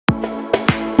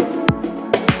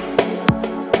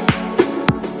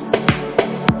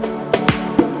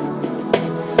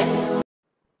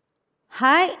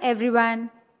Hi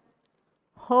everyone.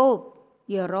 Hope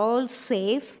you're all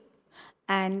safe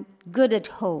and good at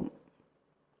home.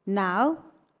 Now,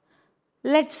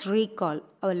 let's recall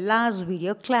our last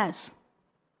video class.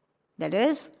 That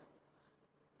is,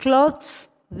 clothes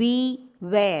we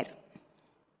wear.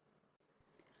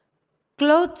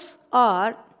 Clothes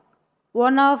are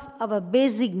one of our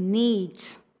basic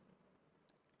needs.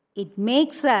 It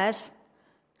makes us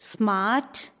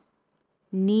smart,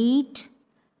 neat,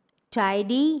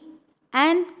 tidy,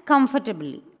 and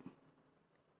comfortably.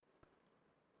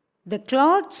 The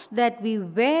clothes that we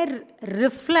wear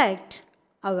reflect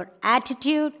our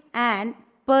attitude and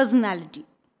personality.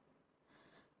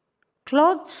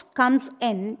 Clothes comes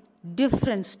in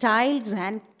different styles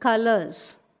and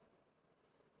colors.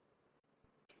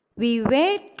 We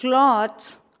wear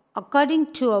clothes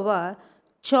according to our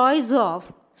choice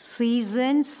of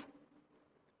seasons,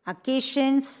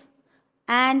 occasions,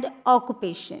 and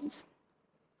occupations.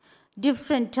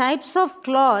 Different types of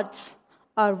clothes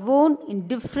are worn in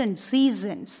different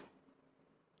seasons.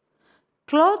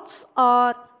 Clothes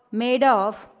are made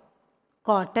of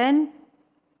cotton,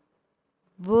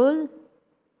 wool,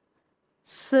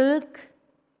 silk,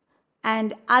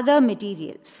 and other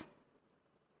materials.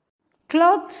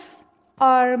 Clothes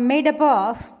are made up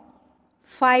of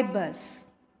fibers,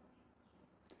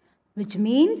 which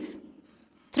means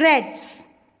threads.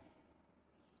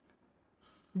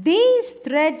 These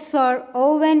threads are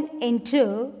woven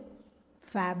into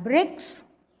fabrics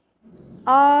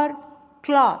or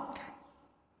cloth.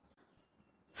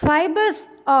 Fibers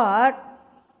are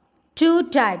two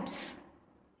types.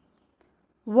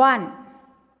 One,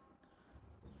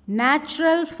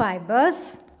 natural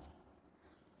fibers,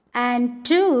 and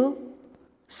two,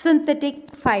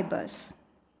 synthetic fibers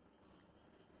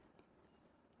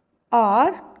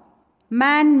or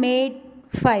man-made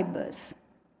fibers.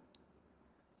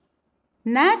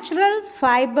 Natural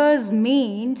fibers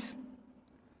means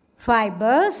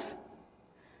fibers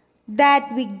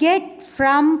that we get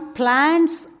from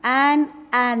plants and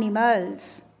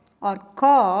animals are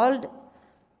called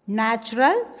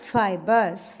natural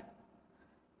fibers.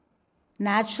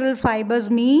 Natural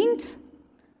fibers means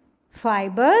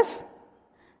fibers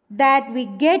that we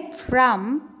get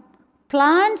from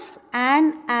plants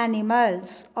and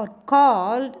animals are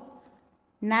called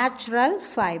natural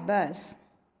fibers.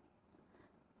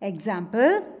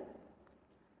 Example,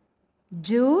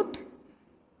 jute,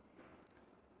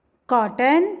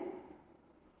 cotton,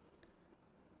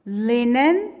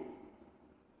 linen,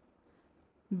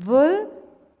 wool,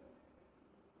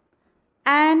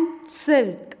 and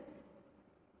silk.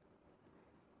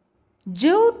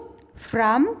 Jute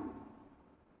from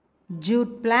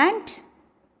jute plant,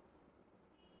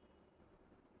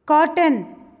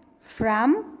 cotton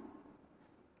from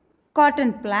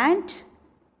cotton plant,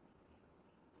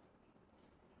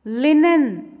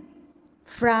 linen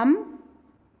from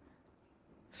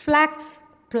flax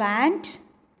plant,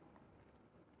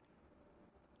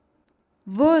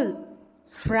 wool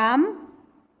from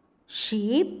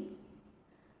sheep,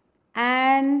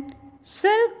 and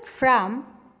silk from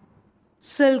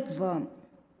silkworm.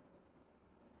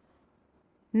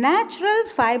 Natural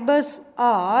fibers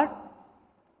are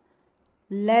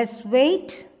less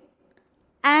weight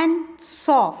and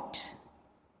soft,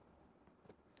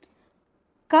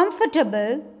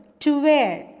 comfortable to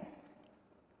wear,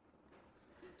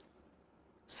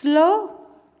 slow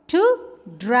to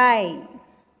dry.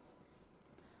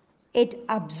 It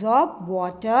absorbs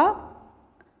water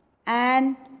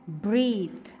and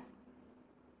breathe.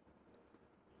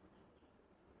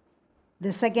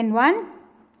 The second one,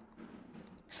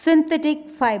 synthetic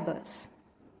fibers.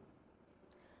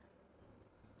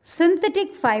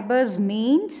 Synthetic fibers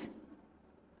means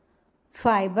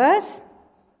fibers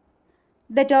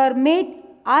that are made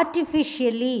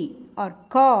artificially are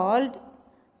called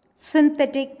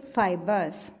synthetic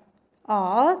fibers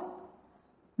or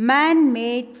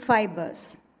man-made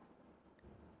fibers.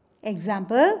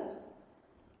 Example,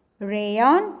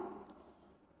 rayon,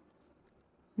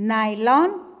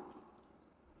 nylon,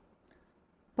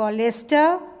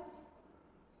 polyester,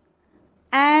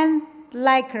 and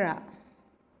lycra.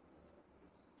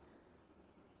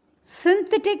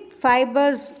 Synthetic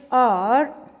fibers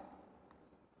are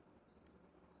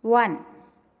 1.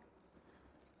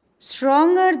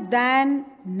 Stronger than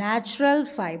natural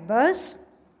fibers.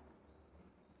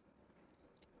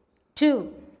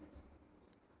 2.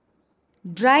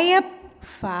 Dry up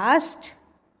fast.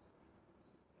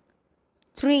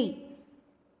 3.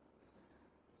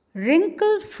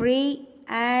 Wrinkle-free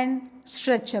and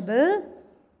stretchable.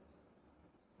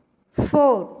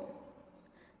 4.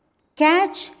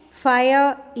 Catch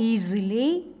fire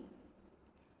easily.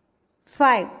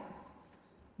 5.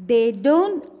 They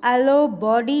don't allow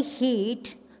body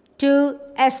heat to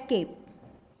escape.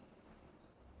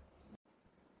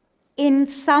 In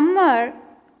summer,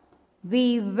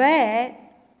 we wear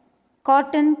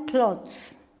cotton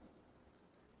clothes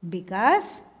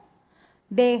because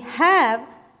they have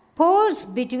pores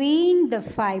between the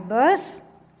fibers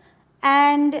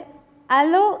and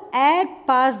allow air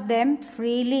past them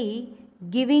freely,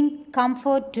 giving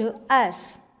comfort to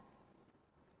us.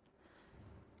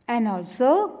 And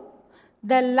also,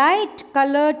 the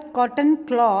light-colored cotton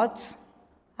cloths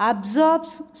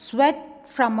absorbs sweat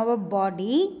from our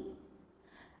body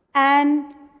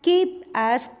and keep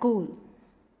us cool.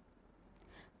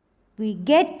 We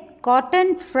get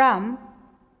cotton from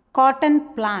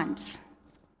cotton plants.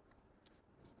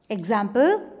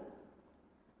 Example,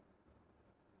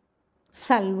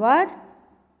 salwar,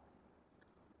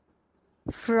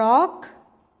 frock,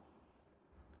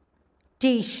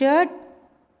 t-shirt,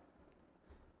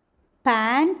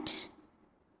 pant,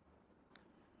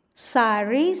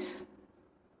 saris,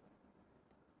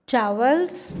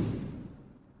 towels,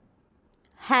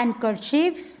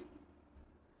 handkerchief,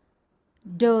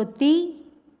 dhoti,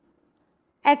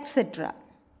 etc.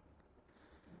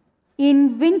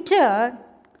 In winter,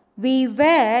 we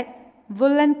wear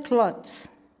woolen clothes.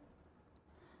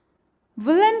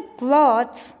 Woolen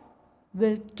cloths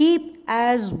will keep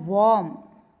us warm.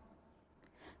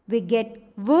 We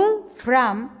get wool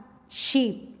from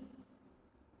sheep.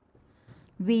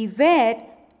 We wear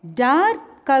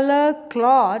dark color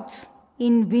cloths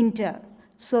in winter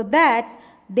so that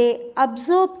they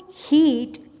absorb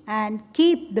heat and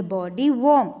keep the body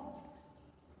warm.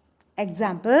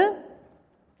 Example,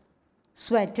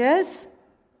 sweaters,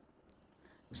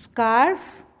 scarf,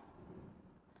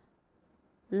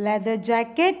 leather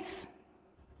jackets,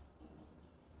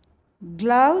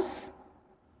 gloves,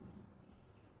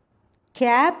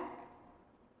 cap,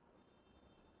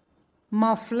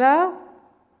 muffler,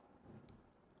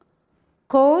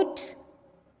 coat,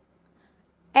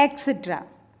 etc.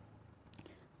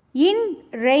 In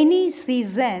rainy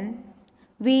season,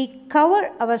 we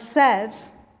cover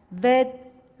ourselves with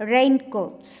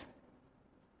raincoats.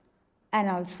 And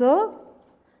also,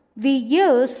 we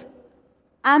use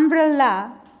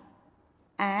umbrella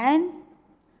and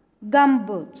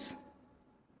gumboots.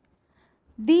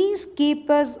 These keep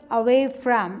us away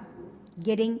from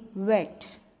getting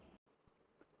wet.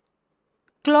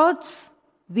 Clothes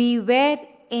we wear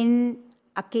in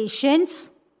occasions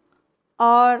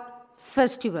or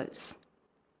festivals.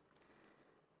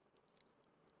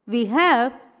 We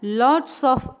have lots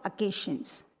of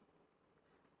occasions.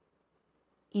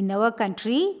 In our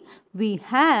country, we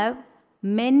have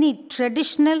many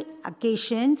traditional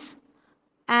occasions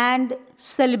and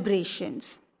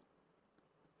celebrations.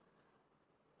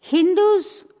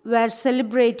 Hindus were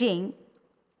celebrating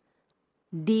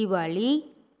Diwali,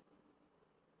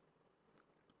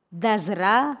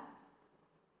 Dasara,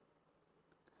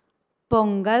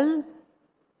 Pongal,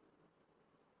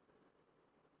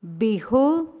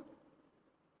 Bihu,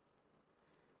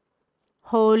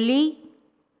 Holi,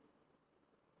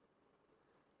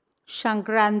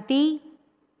 Sankranti,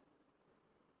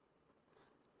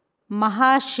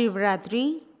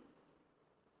 Mahashivratri,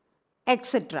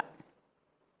 etc.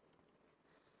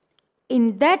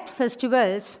 In that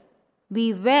festivals,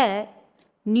 we wear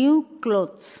new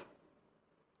clothes.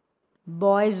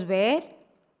 Boys wear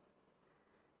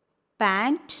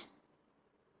pant,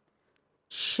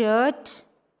 shirt,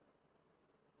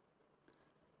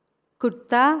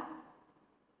 kurta,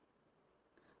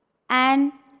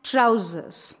 and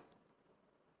trousers.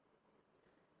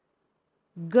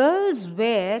 Girls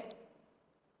wear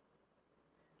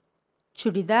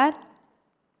chudidar,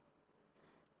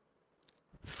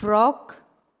 frock,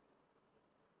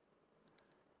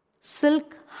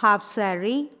 silk half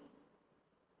saree,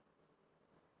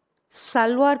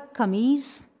 salwar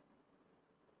kameez,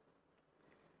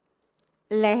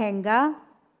 lehenga,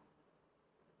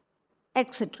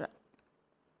 etc.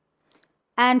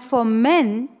 And for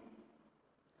men,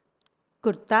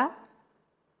 kurta,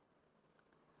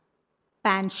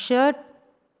 pant shirt,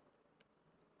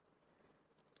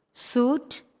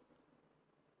 suit,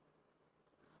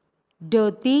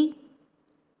 dhoti,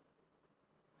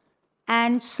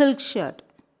 and silk shirt.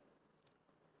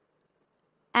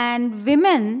 And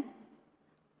women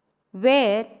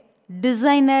wear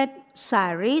designer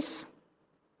saris,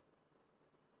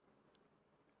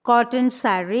 cotton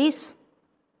saris,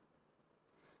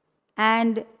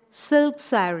 and silk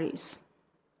saris.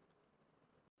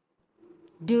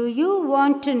 Do you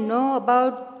want to know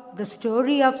about the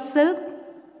story of silk?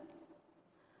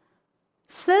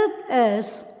 Silk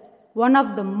is one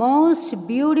of the most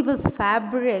beautiful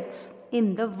fabrics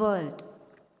in the world.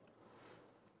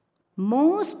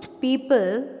 Most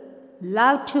people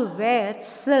love to wear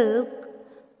silk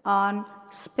on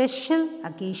special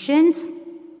occasions,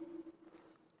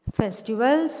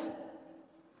 festivals,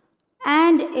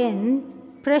 and in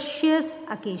precious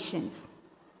occasions.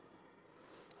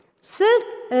 Silk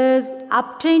is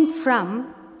obtained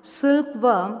from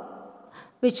silkworm,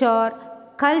 which are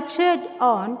cultured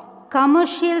on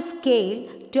commercial scale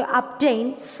to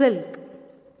obtain silk.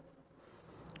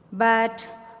 But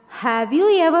have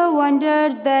you ever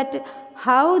wondered that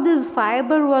how this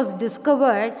fiber was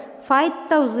discovered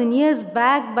 5,000 years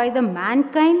back by the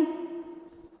mankind?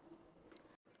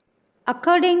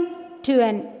 According to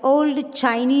an old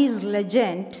Chinese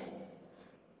legend,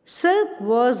 silk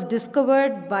was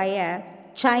discovered by a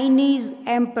Chinese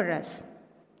empress.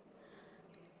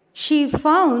 She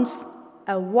founds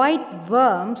white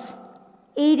worms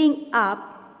eating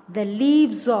up the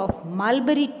leaves of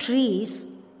mulberry trees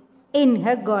in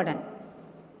her garden.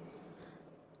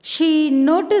 She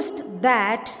noticed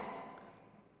that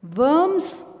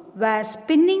worms were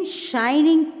spinning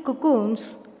shining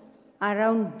cocoons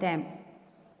around them.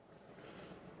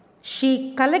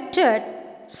 She collected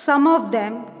some of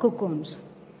them cocoons.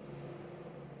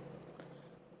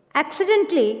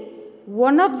 Accidentally,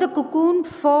 one of the cocoon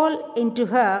fell into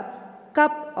her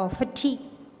cup of tea.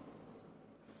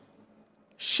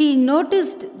 She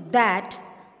noticed that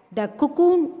the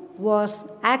cocoon was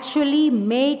actually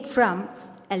made from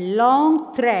a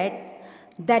long thread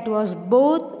that was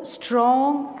both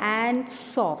strong and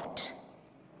soft.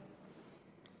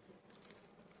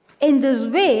 In this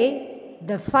way,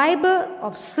 the fiber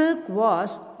of silk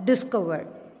was discovered.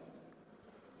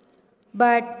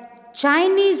 But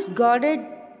Chinese guarded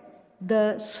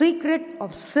the secret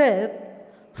of silk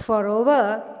for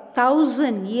over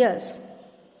 1,000 years.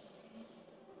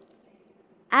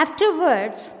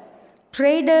 Afterwards,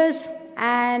 traders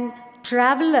and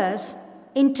travelers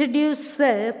introduced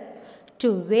silk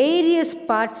to various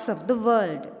parts of the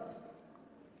world.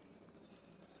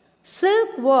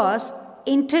 Silk was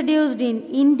introduced in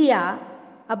India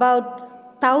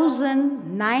about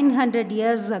 1,900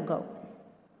 years ago.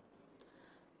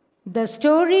 The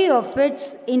story of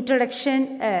its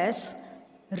introduction is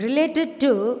related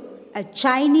to a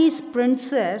Chinese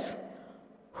princess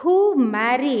who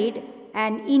married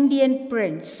an Indian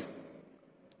prince.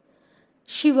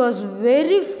 She was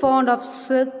very fond of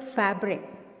silk fabric,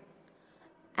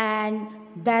 and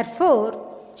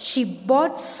therefore she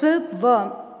brought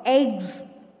silkworm eggs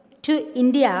to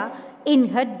India in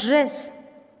her dress.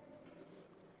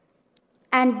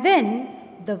 And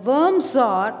then the worms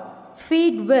are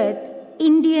fed with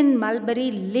Indian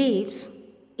mulberry leaves,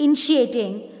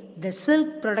 initiating the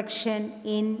silk production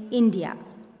in India.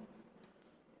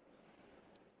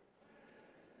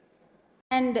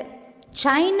 And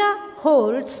China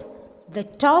holds the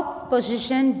top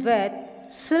position with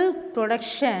silk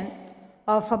production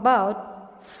of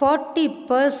about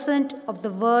 40% of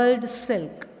the world's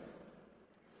silk.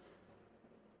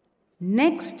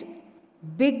 Next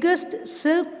biggest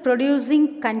silk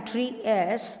producing country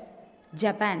is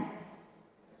Japan.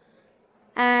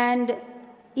 And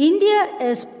India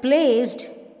is placed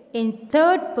in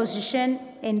third position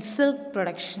in silk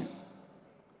production.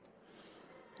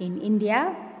 In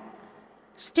India,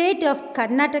 state of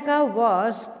Karnataka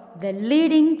was the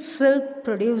leading silk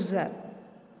producer.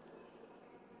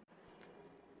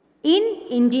 In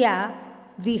India,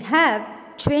 we have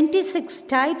 26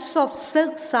 types of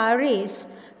silk sarees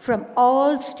from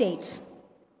all states.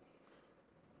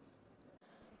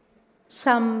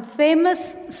 Some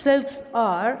famous silks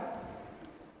are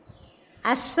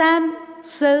Assam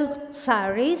silk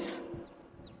sarees,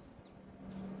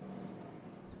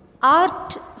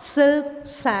 Art silk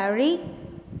saree,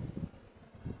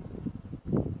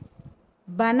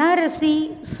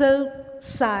 Banarasi silk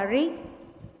saree,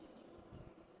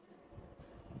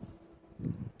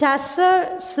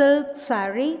 Tussar silk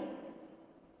saree,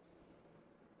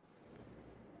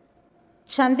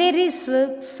 Chanderi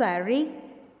silk saree,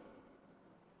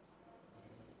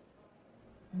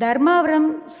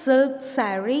 Dharmavaram silk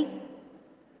saree,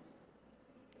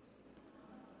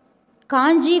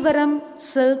 Kanjivaram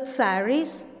silk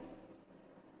sarees,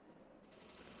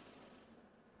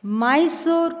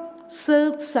 Mysore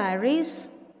silk sarees,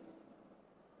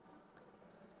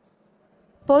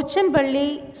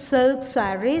 Pochampalli silk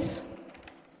sarees,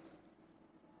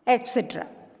 etc.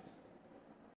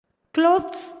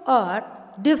 Clothes are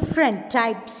different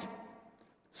types.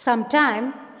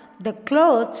 Sometimes the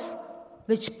clothes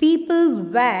which people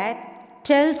wear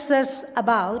tells us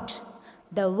about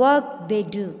the work they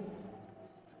do.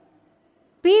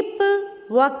 People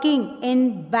working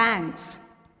in banks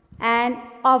and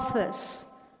office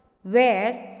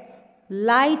wear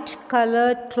light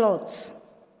colored clothes.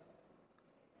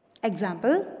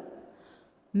 Example,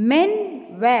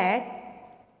 men wear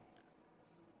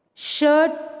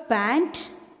shirt, pant,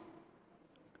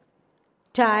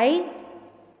 tie,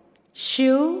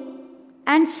 shoe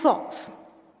and socks.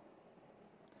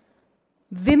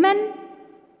 Women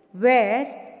wear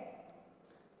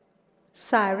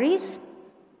saris,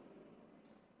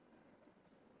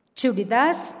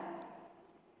 chudidars,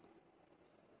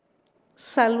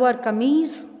 salwar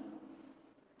kameez,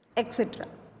 etc.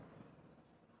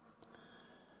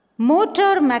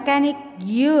 Motor mechanic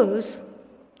use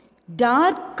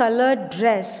dark colored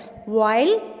dress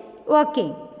while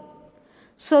working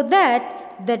so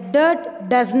that the dirt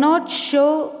does not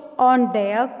show on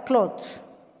their clothes.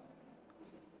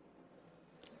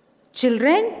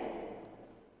 Children,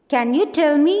 can you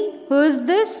tell me who is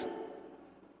this?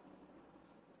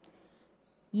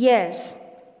 Yes,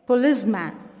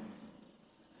 policeman.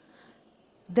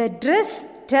 The dress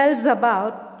tells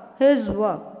about his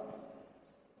work.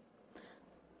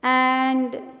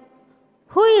 And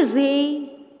who is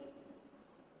he?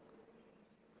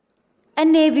 A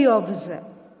Navy officer.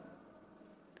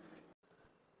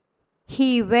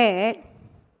 He wears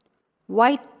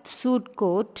white suit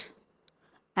coat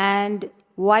and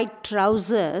white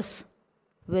trousers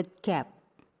with cap.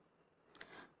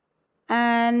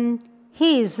 And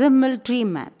he is a military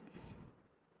man.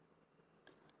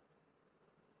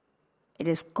 It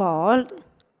is called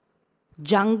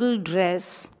jungle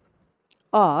dress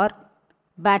or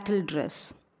battle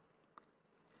dress.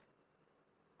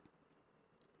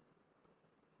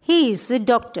 He is a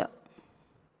doctor.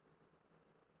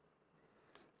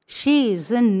 She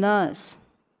is a nurse.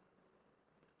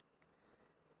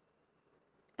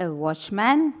 A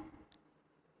watchman.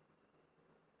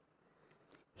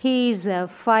 He is a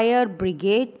fire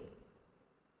brigade.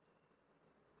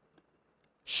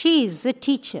 She is a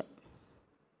teacher.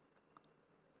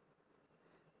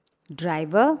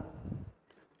 Driver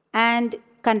and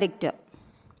conductor.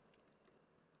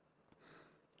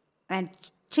 And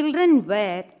children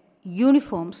wear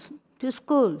uniforms to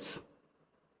schools.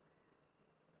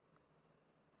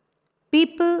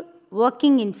 People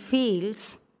working in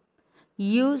fields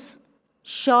use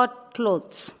short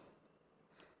clothes.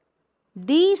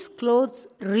 These clothes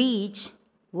reach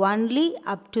only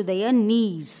up to their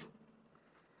knees.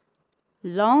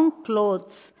 Long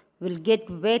clothes will get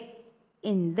wet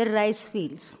in the rice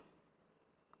fields.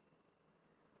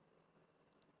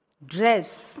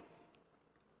 Dress.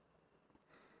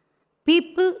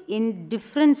 People in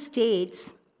different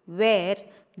states wear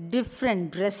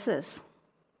different dresses.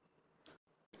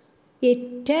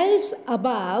 It tells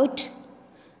about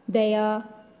their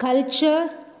culture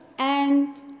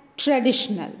and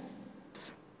traditional.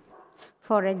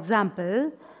 For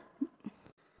example,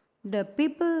 the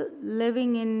people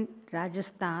living in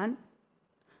Rajasthan,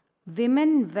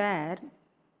 women wear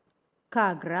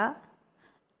kagra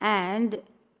and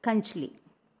kanchli.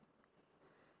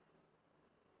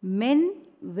 Men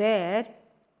wear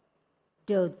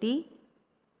dhoti,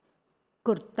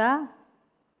 kurta,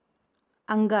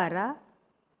 angara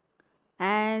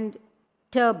and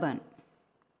turban.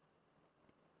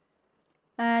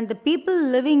 And the people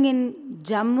living in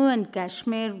Jammu and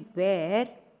Kashmir wear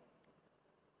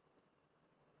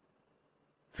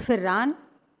firan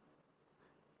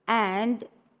and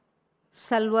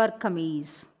salwar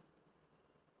kameez.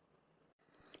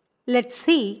 Let's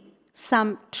see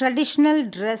some traditional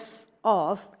dress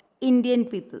of Indian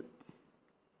people.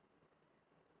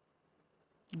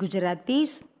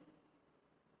 Gujaratis,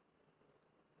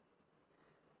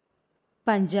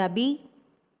 Punjabi,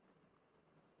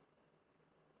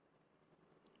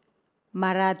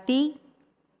 Marathi,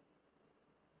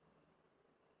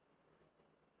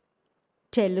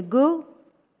 Telugu,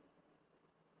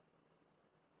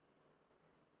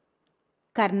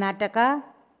 Karnataka,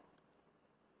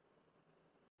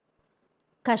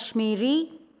 Kashmiri,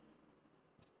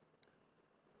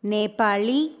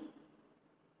 Nepali,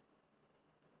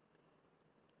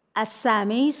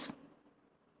 Assamese,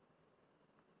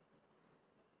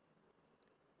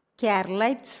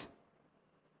 Keralites,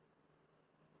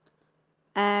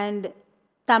 and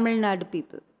Tamil Nadu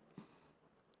people.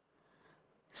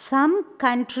 Some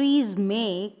countries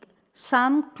make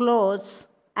some clothes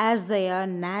as their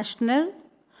national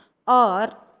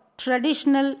or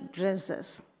traditional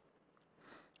dresses.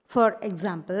 For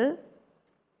example,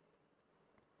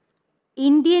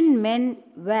 Indian men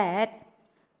wear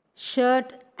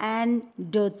shirt and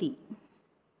dhoti.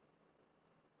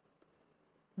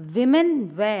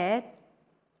 Women wear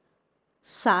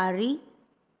sari,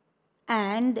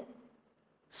 and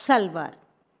salwar.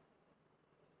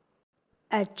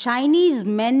 Chinese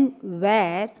men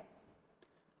wear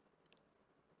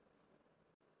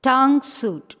tang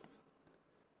suit.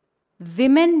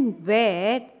 Women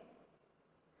wear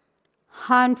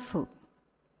hanfu.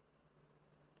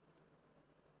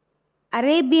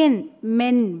 Arabian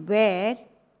men wear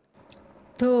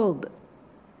thobe.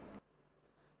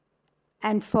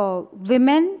 And for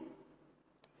women,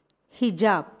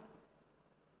 hijab.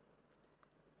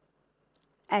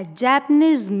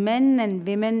 Japanese men and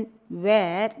women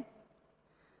wear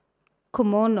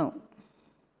kimono.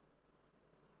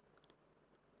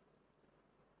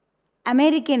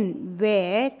 American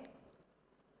wear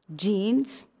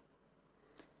jeans,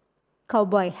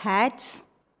 cowboy hats,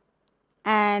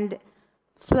 and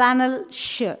flannel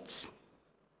shirts.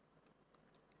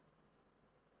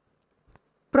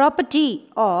 Property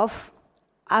of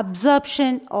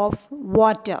absorption of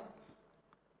water.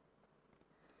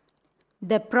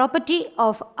 The property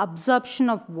of absorption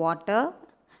of water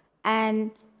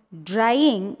and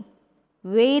drying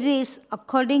varies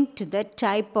according to the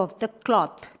type of the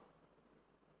cloth.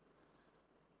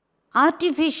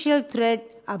 Artificial thread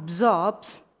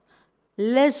absorbs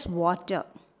less water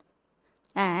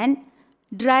and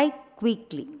dry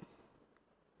quickly.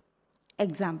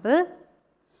 Example: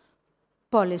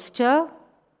 polyester,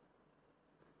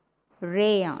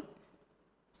 rayon.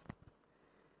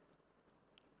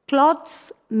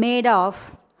 Cloths made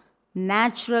of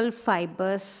natural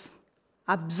fibers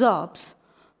absorbs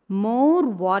more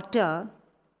water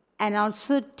and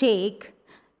also take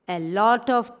a lot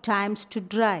of times to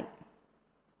dry.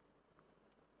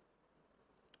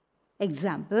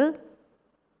 Example: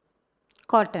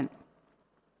 cotton.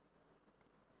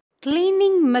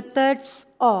 Cleaning methods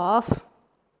of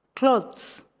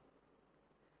clothes.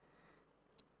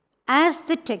 As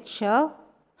the texture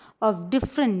of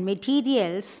different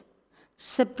materials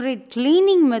separate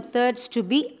cleaning methods to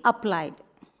be applied.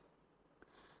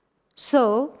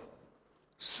 So,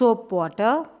 soap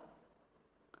water,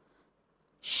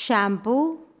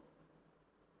 shampoo,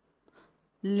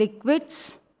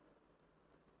 liquids,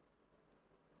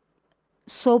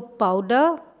 soap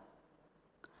powder,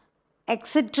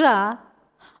 etc.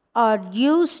 are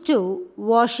used to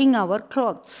washing our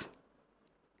clothes.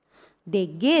 They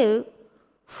give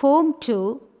foam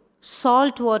to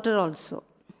salt water also.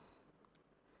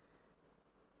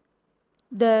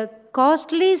 The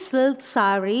costly silk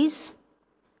saris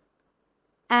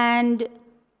and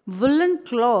woolen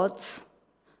cloths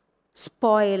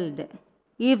spoiled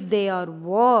if they are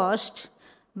washed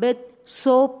with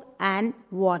soap and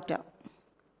water.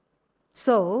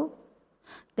 So,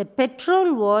 the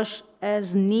petrol wash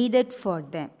is needed for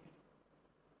them.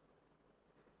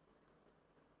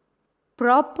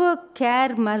 Proper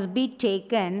care must be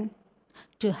taken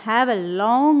to have a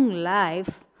long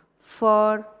life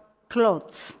for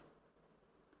clothes.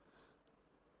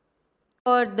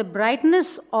 For the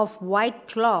brightness of white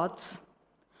cloths,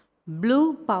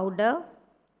 blue powder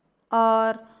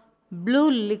or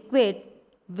blue liquid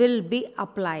will be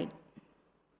applied.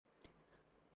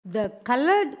 The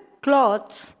colored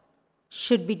cloths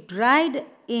should be dried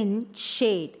in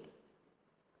shade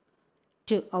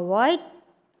to avoid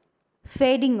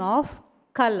fading of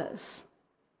colors.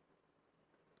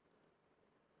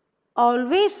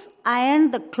 Always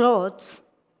iron the clothes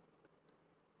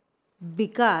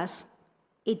because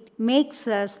it makes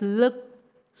us look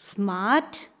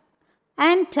smart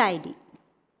and tidy.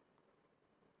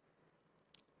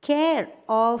 Care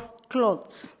of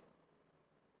clothes.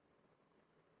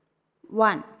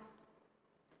 1.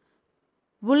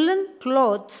 Woolen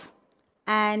clothes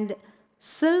and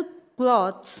silk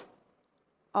cloths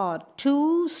are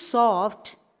too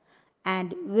soft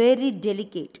and very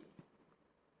delicate.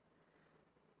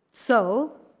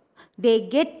 So, they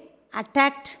get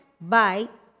attacked by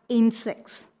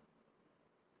insects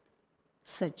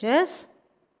such as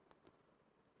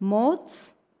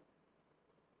moths,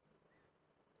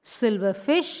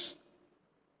 silverfish,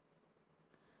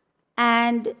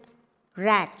 and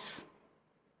rats.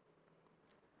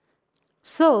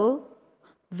 So,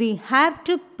 we have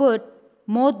to put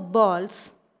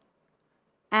mothballs,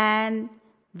 and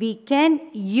we can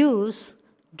use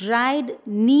dried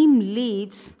neem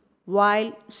leaves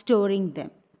while storing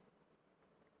them.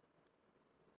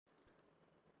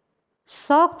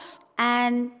 Socks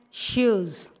and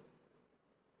shoes.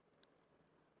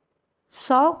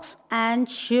 Socks and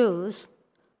shoes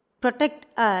protect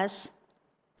us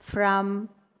from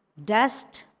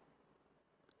dust,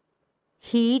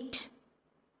 heat,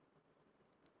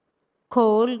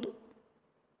 cold,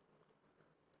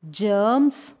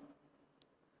 germs,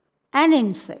 and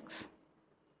insects.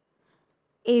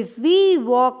 If we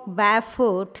walk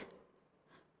barefoot,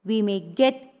 we may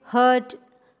get hurt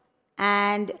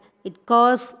and it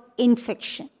causes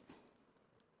infection.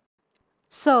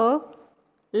 So,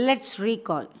 let's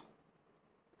recall.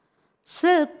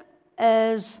 Silk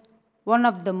is one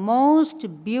of the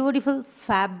most beautiful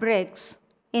fabrics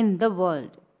in the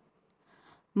world.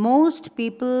 Most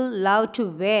people love to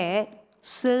wear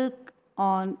silk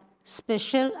on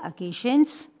special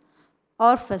occasions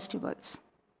or festivals.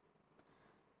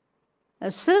 A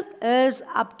silk is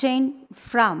obtained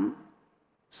from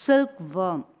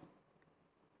silkworm,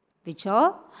 which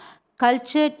are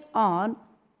cultured on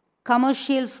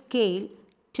commercial scale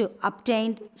to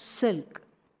obtain silk.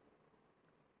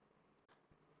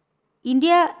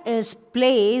 India is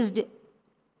placed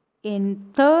in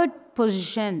third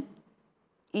position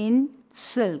in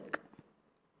silk.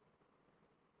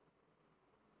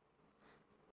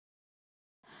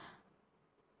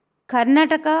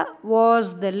 Karnataka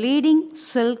was the leading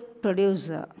silk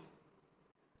producer.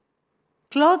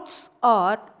 Clothes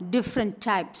are different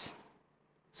types.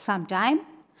 Sometimes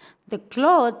the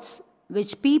clothes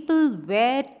which people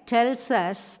wear tells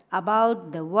us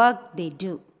about the work they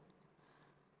do.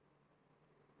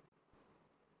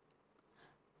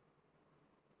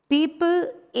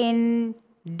 People in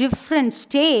different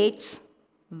states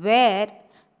wear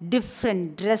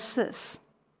different dresses.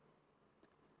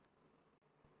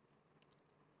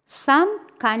 Some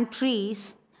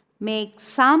countries make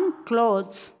some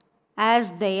clothes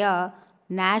as their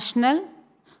national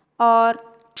or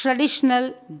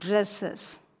traditional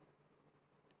dresses.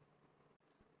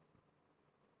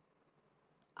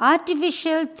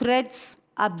 Artificial threads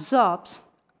absorbs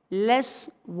less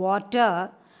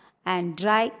water and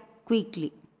dry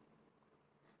quickly.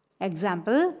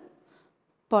 Example,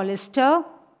 polyester,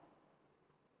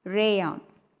 rayon.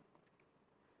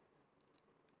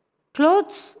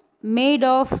 Clothes made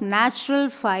of natural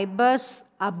fibers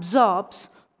absorbs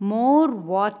more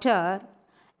water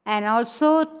and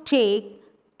also take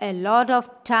a lot of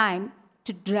time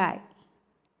to dry.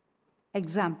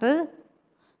 Example,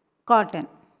 cotton.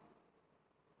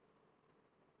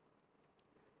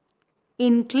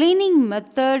 In cleaning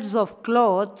methods of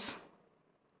clothes,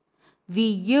 we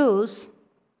use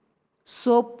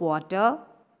soap water,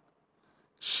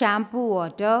 shampoo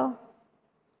water,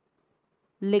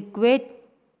 liquid,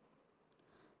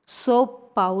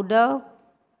 soap powder,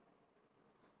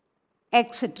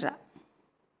 etc.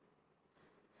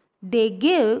 They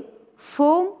give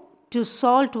foam to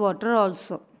salt water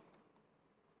also.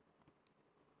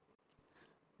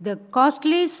 The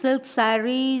costly silk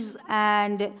sarees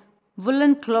and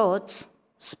woolen clothes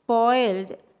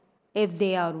spoiled if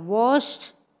they are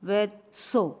washed with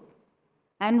soap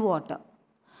and water.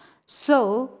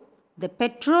 So, the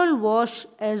petrol wash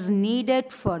is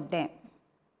needed for them.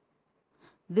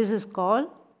 This is called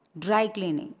dry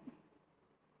cleaning.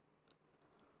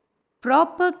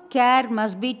 Proper care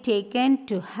must be taken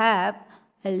to have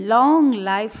a long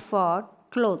life for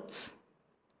clothes.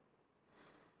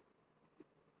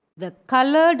 The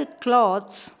colored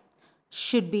cloths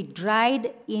should be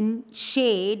dried in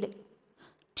shade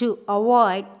to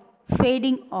avoid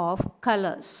fading of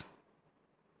colors.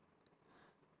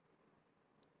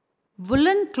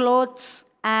 Woolen clothes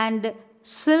and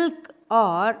silk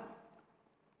are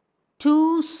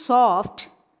too soft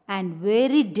and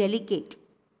very delicate.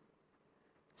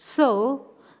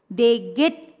 So, they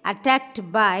get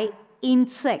attacked by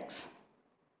insects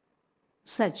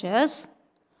such as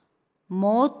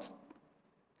moth,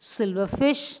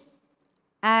 silverfish,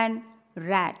 and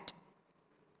rat.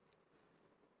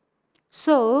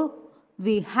 So,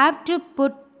 we have to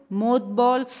put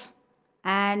mothballs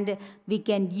and we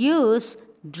can use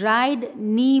dried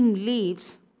neem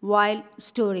leaves while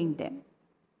storing them.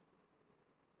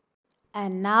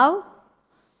 And now,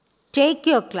 take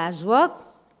your classwork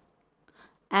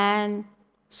and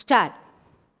start.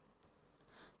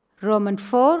 Roman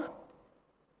 4.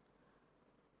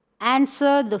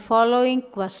 Answer the following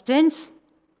questions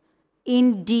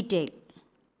in detail.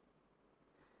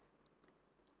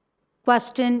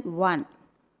 Question 1.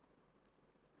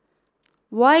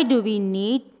 Why do we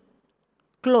need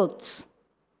clothes?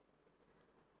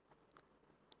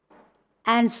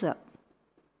 Answer.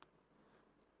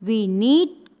 We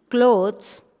need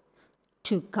clothes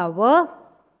to cover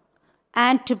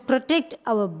and to protect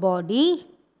our body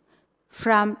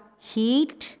from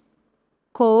heat,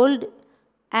 cold,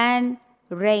 and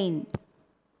rain.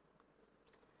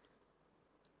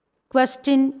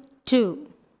 Question 2.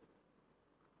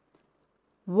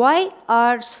 Why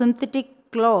are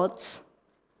synthetic clothes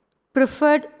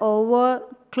preferred over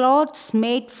clothes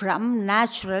made from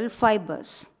natural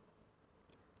fibers?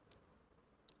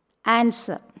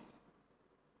 Answer.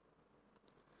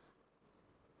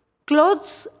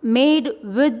 Clothes made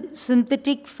with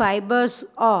synthetic fibers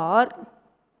are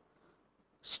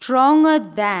stronger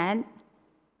than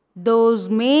those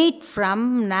made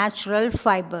from natural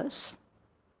fibers.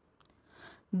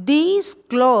 These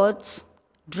clothes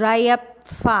dry up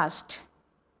fast.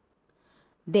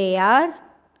 They are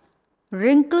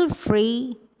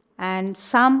wrinkle-free and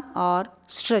some are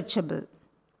stretchable.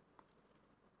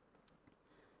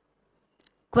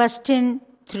 Question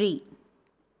 3.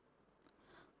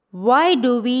 Why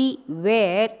do we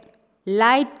wear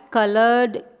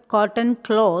light-colored cotton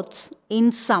clothes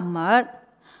in summer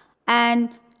and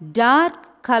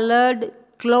dark-colored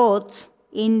clothes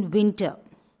in winter?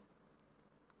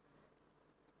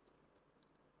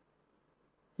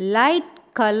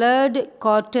 Light-colored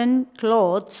cotton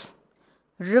clothes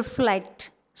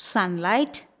reflect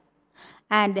sunlight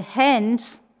and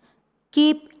hence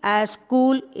keep us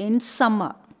cool in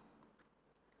summer.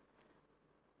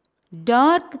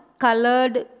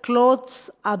 Dark-colored clothes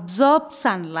absorb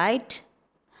sunlight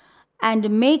and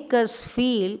make us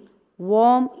feel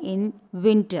warm in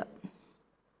winter.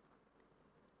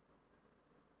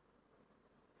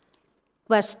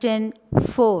 Question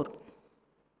 4.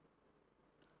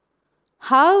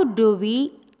 How do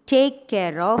we take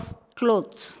care of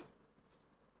clothes?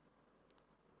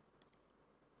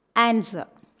 Answer.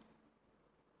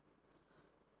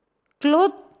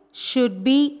 Clothes should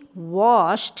be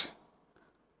washed,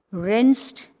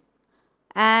 rinsed,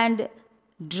 and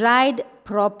dried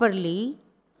properly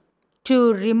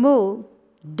to remove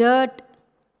dirt,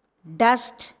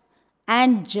 dust,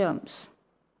 and germs.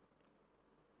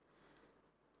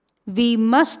 We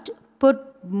must put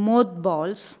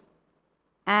mothballs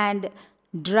and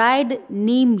dried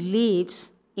neem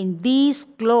leaves in these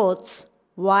clothes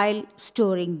while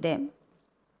storing them.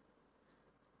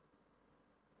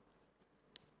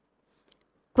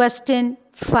 Question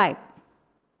 5.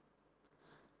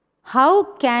 How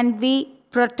can we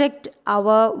protect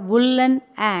our woolen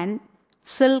and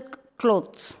silk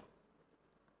clothes?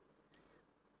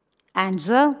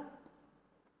 Answer.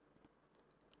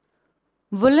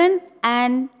 Woolen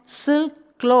and silk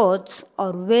clothes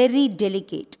are very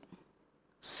delicate,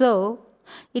 so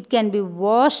it can be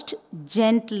washed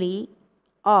gently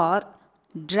or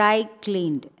dry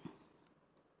cleaned.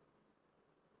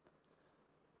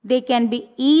 They can be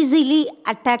easily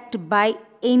attacked by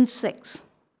insects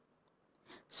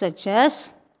such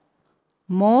as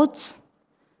moths,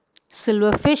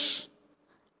 silverfish,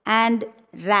 and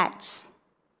rats.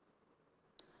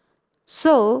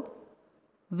 So,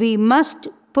 we must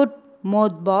put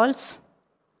mothballs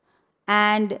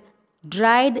and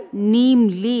dried neem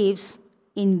leaves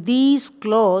in these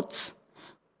clothes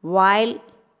while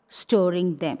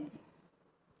storing them.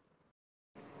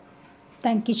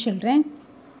 Thank you, children.